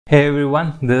Hey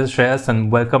everyone, this is Shreyas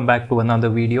and welcome back to another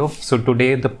video. So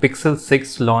today the Pixel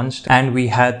 6 launched and we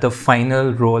had the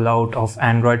final rollout of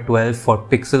Android 12 for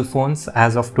Pixel phones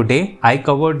as of today. I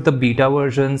covered the beta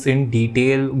versions in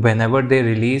detail whenever they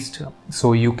released,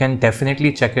 so you can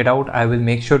definitely check it out. I will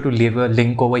make sure to leave a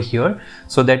link over here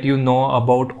so that you know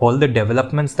about all the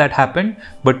developments that happened.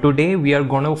 But today we are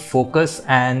going to focus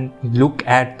and look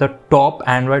at the top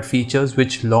Android features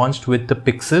which launched with the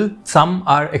Pixel. Some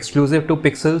are exclusive to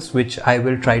Pixels, which I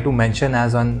will try to mention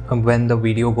as on when the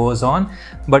video goes on,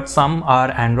 but some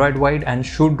are Android wide and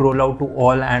should roll out to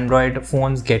all Android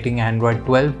phones getting Android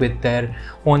 12 with their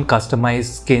own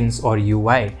customized skins or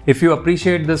UI. If you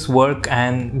appreciate this work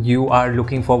and you are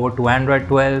looking forward to Android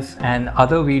 12 and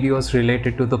other videos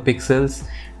related to the Pixels,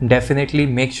 definitely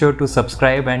make sure to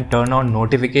subscribe and turn on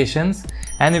notifications.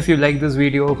 And if you like this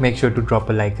video, make sure to drop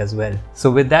a like as well. So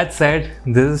with that said,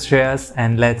 this is Shreyas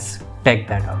and let's check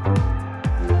that out.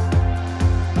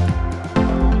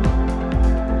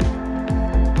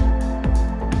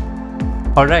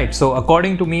 Alright, so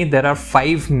according to me, there are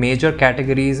 5 major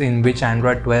categories in which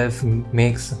Android 12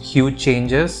 makes huge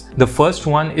changes. The first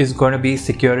one is going to be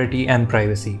security and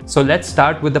privacy. So let's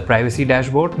start with the privacy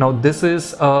dashboard. Now this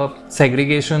is a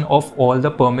segregation of all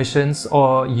the permissions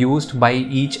used by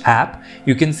each app.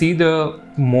 You can see the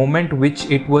moment which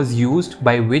it was used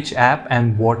by which app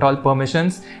and what all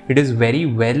permissions. It is very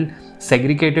well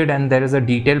segregated and there is a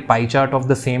detailed pie chart of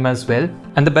the same as well.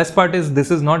 And the best part is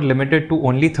this is not limited to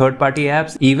only third-party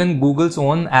apps. Even Google's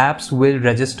own apps will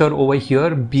register over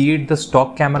here, be it the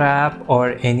stock camera app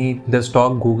or the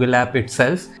stock Google app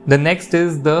itself. The next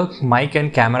is the mic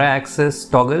and camera access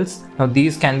toggles. Now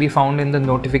these can be found in the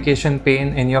notification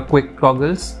pane in your quick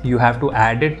toggles. You have to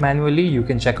add it manually. You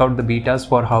can check out the betas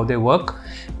for how they work.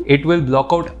 It will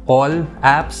block out all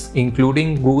apps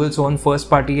including Google's own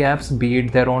first-party apps, be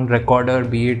it their own recorder,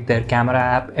 be it their camera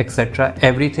app, etc.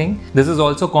 Everything. This is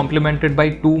also complemented by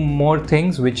 2 more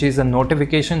things, which is a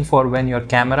notification for when your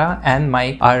camera and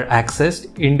mic are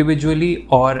accessed individually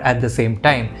or at the same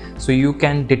time. So you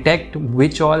can detect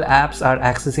which all apps are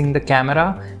accessing the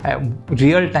camera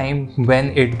real time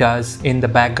when it does in the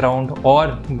background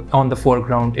or on the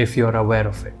foreground if you're aware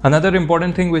of it. Another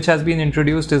important thing which has been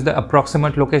introduced is the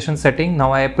approximate location setting.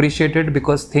 Now I appreciate it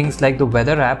because things like the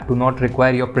weather app do not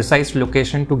require your precise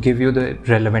location to give you the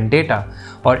relevant data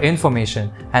or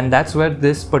information, and that's where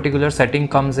this particular setting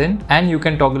comes in, and you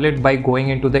can toggle it by going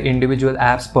into the individual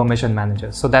apps permission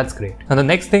manager. So that's great. Now the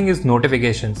next thing is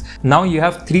notifications. Now you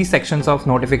have 3 sections of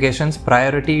notifications: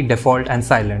 priority, default and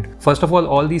silent. First of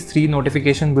all these 3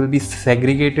 notifications will be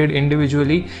segregated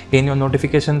individually in your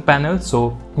notification panel,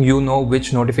 so you know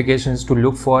which notifications to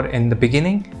look for in the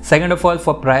beginning. Second of all,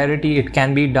 for priority, it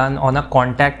can be done on a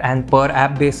contact and per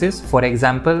app basis. For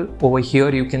example, over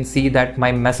here you can see that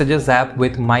my messages app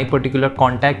with my particular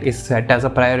contact is set as a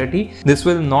priority. This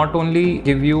will not only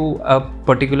give you a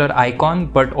particular icon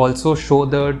but also show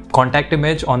the contact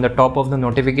image on the top of the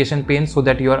notification pane so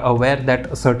that you are aware that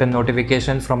a certain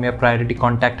notification from your priority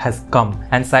contact has come.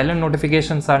 And silent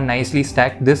notifications are nicely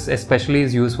stacked. This especially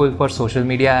is useful for social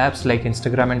media apps like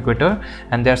Instagram and Twitter,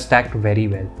 and they are stacked very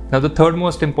well. Now the third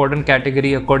most important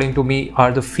category according to me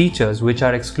are the features which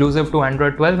are exclusive to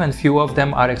Android 12, and few of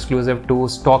them are exclusive to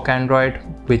stock Android,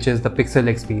 which is the Pixel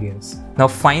experience. Now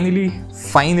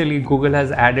finally Google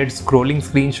has added scrolling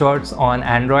screenshots on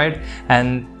Android,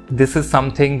 and this is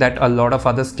something that a lot of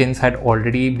other skins had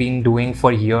already been doing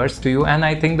for years to you, and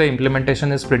I think the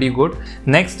implementation is pretty good.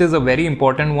 Next is a very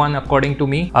important one according to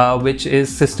me, which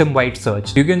is system-wide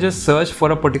search. You can just search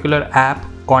for a particular app,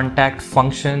 contact,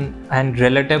 function and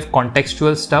relative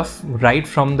contextual stuff right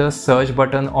from the search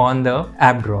button on the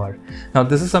app drawer. Now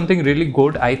this is something really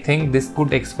good. I think this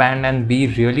could expand and be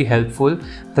really helpful.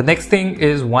 The next thing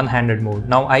is one-handed mode.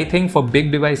 Now I think for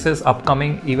big devices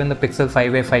upcoming, even the Pixel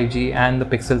 5a 5G and the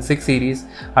Pixel 6 series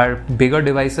are bigger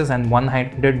devices, and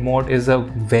one-handed mode is a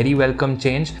very welcome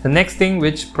change. The next thing,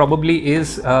 which probably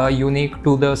is unique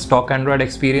to the stock Android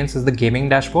experience, is the gaming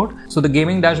dashboard. So the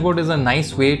gaming dashboard is a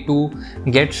nice way to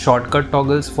get shortcut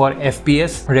toggles for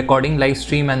FPS, recording live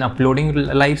stream and uploading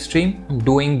live stream,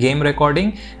 doing game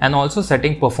recording, and also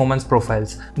setting performance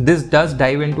profiles. This does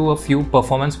dive into a few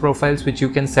performance profiles which you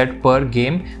can set per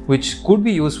game, which could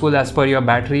be useful as per your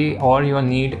battery or your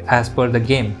need as per the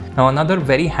game. Now another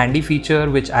very handy feature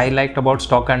which I liked about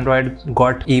stock Android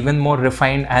got even more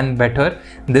refined and better.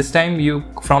 This time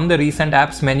from the recent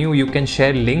apps menu you can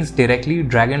share links directly,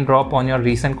 drag and drop on your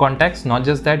recent contacts. Not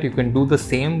just that, you can do the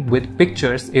same with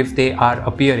pictures if they are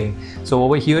appearing. So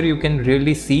over here you can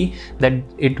really see that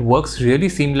it works really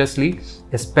seamlessly.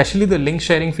 Especially the link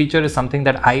sharing feature is something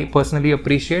that I personally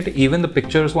appreciate, even the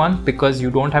pictures one, because you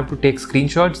don't have to take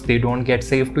screenshots, they don't get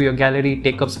saved to your gallery,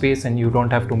 take up space, and you don't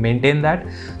have to maintain that.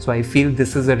 So I feel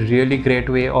this is a really great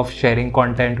way of sharing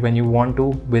content when you want to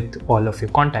with all of your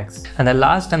contacts. And the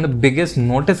last and the biggest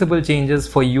noticeable changes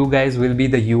for you guys will be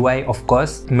the UI, of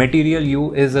course. Material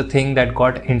You is a thing that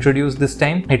got introduced this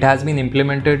time. It has been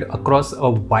implemented across a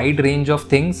wide range of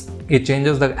things. It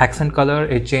changes the accent color,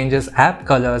 it changes app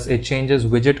colors, it changes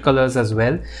widget colors as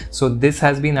well. So this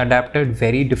has been adapted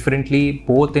very differently,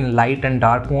 both in light and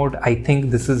dark mode. I think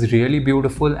this is really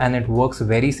beautiful and it works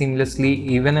very seamlessly.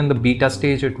 Even in the beta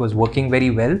stage, it was working very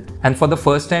well. And for the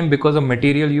first time, because of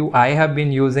Material You, I have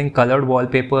been using colored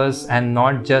wallpapers and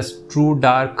not just true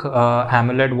dark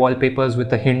AMOLED wallpapers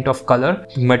with a hint of color.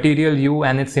 Material You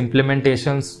and its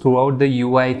implementations throughout the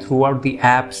UI, throughout the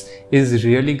apps is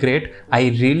really great.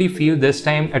 I really feel this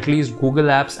time at least Google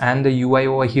Apps and the UI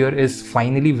over here is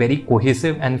finally very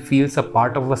cohesive and feels a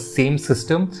part of a same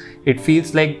system. It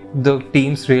feels like the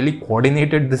teams really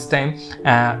coordinated this time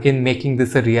in making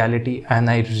this a reality, and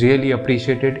I really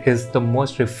appreciate it. Is the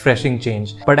most refreshing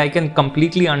change. But I can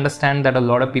completely understand that a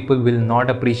lot of people will not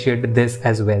appreciate this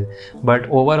as well. But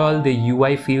overall the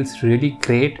UI feels really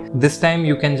great. This time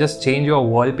you can just change your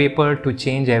wallpaper to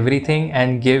change everything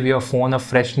and give your phone a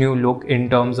fresh new look in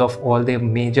terms of all the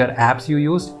major apps you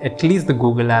use, at least the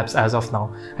Google apps as of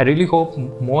now. I really hope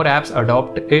more apps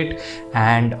adopt it,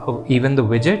 and even the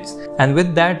widgets. And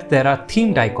with that, there are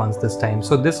themed icons this time.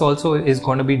 So this also is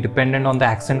going to be dependent on the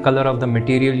accent color of the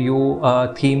Material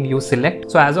You theme you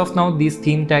select. So as of now, these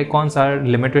themed icons are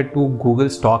limited to Google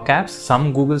stock apps.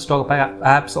 Some Google stock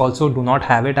apps also do not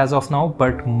have it as of now,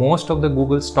 but most of the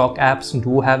Google stock apps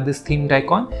do have this themed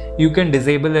icon. You can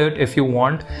disable it if you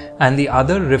want. And the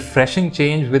other refreshing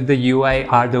change with the UI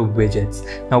are the widgets.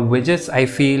 Now widgets I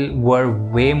feel were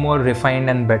way more refined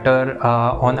and better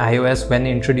on iOS when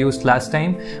introduced last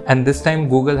time, and this time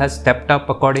Google has stepped up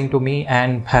according to me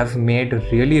and have made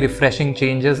really refreshing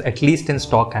changes, at least in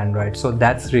stock Android. So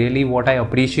that's really what I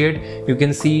appreciate. You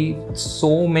can see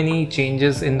so many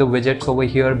changes in the widgets over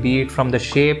here, be it from the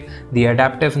shape, the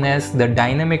adaptiveness, the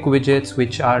dynamic widgets,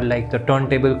 which are like the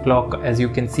turntable clock, as you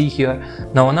can see here.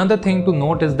 Now another thing to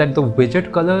note is that the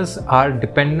widget colors are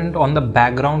dependent on the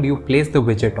background you place the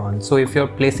widget on. So if you're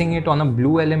placing it on a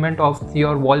blue element of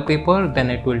your wallpaper, then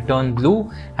it will turn blue,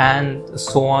 and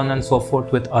so on and so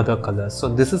forth with other colors. So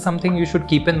this is something you should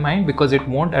keep in mind, because it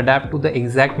won't adapt to the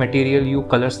exact Material You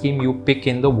color scheme you pick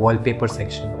in the wallpaper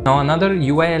section. Now another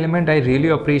UI element I really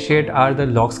appreciate are the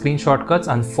lock screen shortcuts.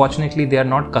 Unfortunately, they are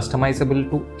not customizable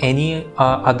to any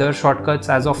other shortcuts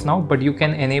as of now, but you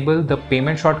can enable the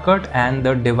payment shortcut and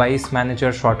the device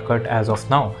manager shortcut as of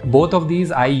now. Both of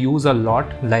these I use a lot,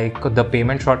 like the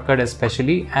payment shortcut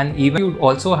especially, and even you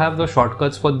also have the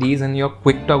shortcuts for these in your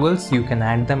quick toggles. You can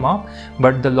add them up,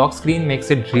 but the lock screen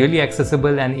makes it really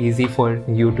accessible and easy for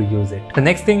you to use it. The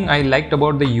next thing I liked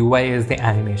about the UI is the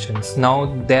animations.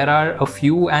 Now there are a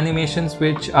few animations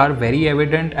which are very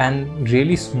evident and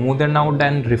really smoothened out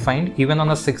and refined. Even on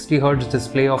a 60Hz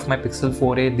display of my Pixel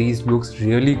 4a, these looks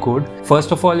really good.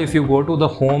 First of all, if you go to the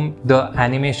home, the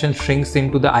animation shrinks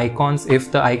into the icons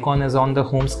if the icon is on the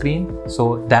home screen.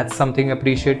 So that's something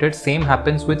appreciated. Same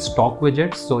happens with stock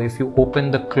widgets. So if you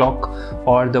open the clock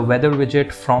or the weather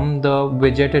widget from the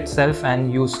widget itself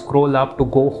and you scroll up to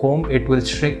go home, it will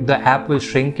shrink, the app will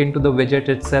shrink into the widget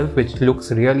itself, which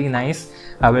looks really nice.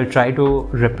 I will try to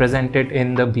represent it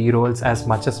in the B-rolls as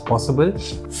much as possible.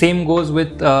 Same goes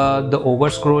with the over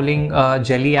scrolling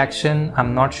jelly action.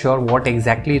 I'm not sure what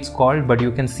exactly it's called, but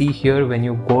you can see here when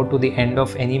you go to the end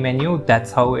of any menu,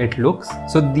 that's how it looks.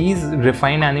 So these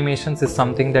refined animations is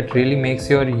something that really makes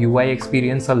your UI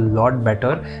experience a lot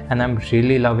better, and I'm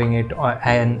really loving it.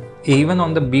 And even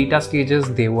on the beta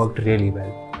stages, they worked really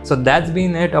well. So that's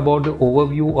been it about the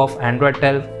overview of Android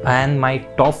 12 and my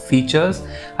top features.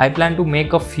 I plan to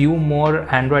make a few more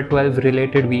Android 12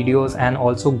 related videos, and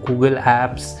also Google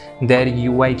apps, their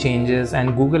UI changes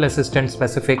and Google Assistant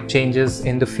specific changes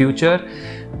in the future.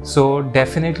 So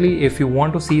definitely, if you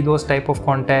want to see those type of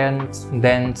contents,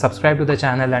 then subscribe to the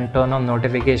channel and turn on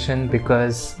notification,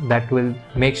 because that will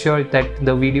make sure that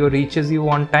the video reaches you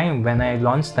on time when I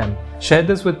launch them. Share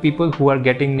this with people who are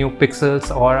getting new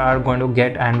Pixels or are going to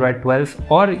get Android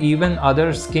 12, or even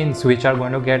other skins which are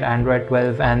going to get Android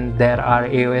 12 and there are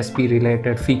AOSP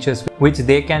related features which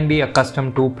they can be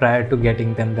accustomed to prior to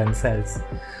getting them themselves.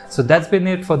 So that's been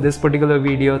it for this particular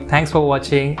video. Thanks for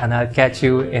watching, and I'll catch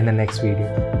you in the next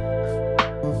video.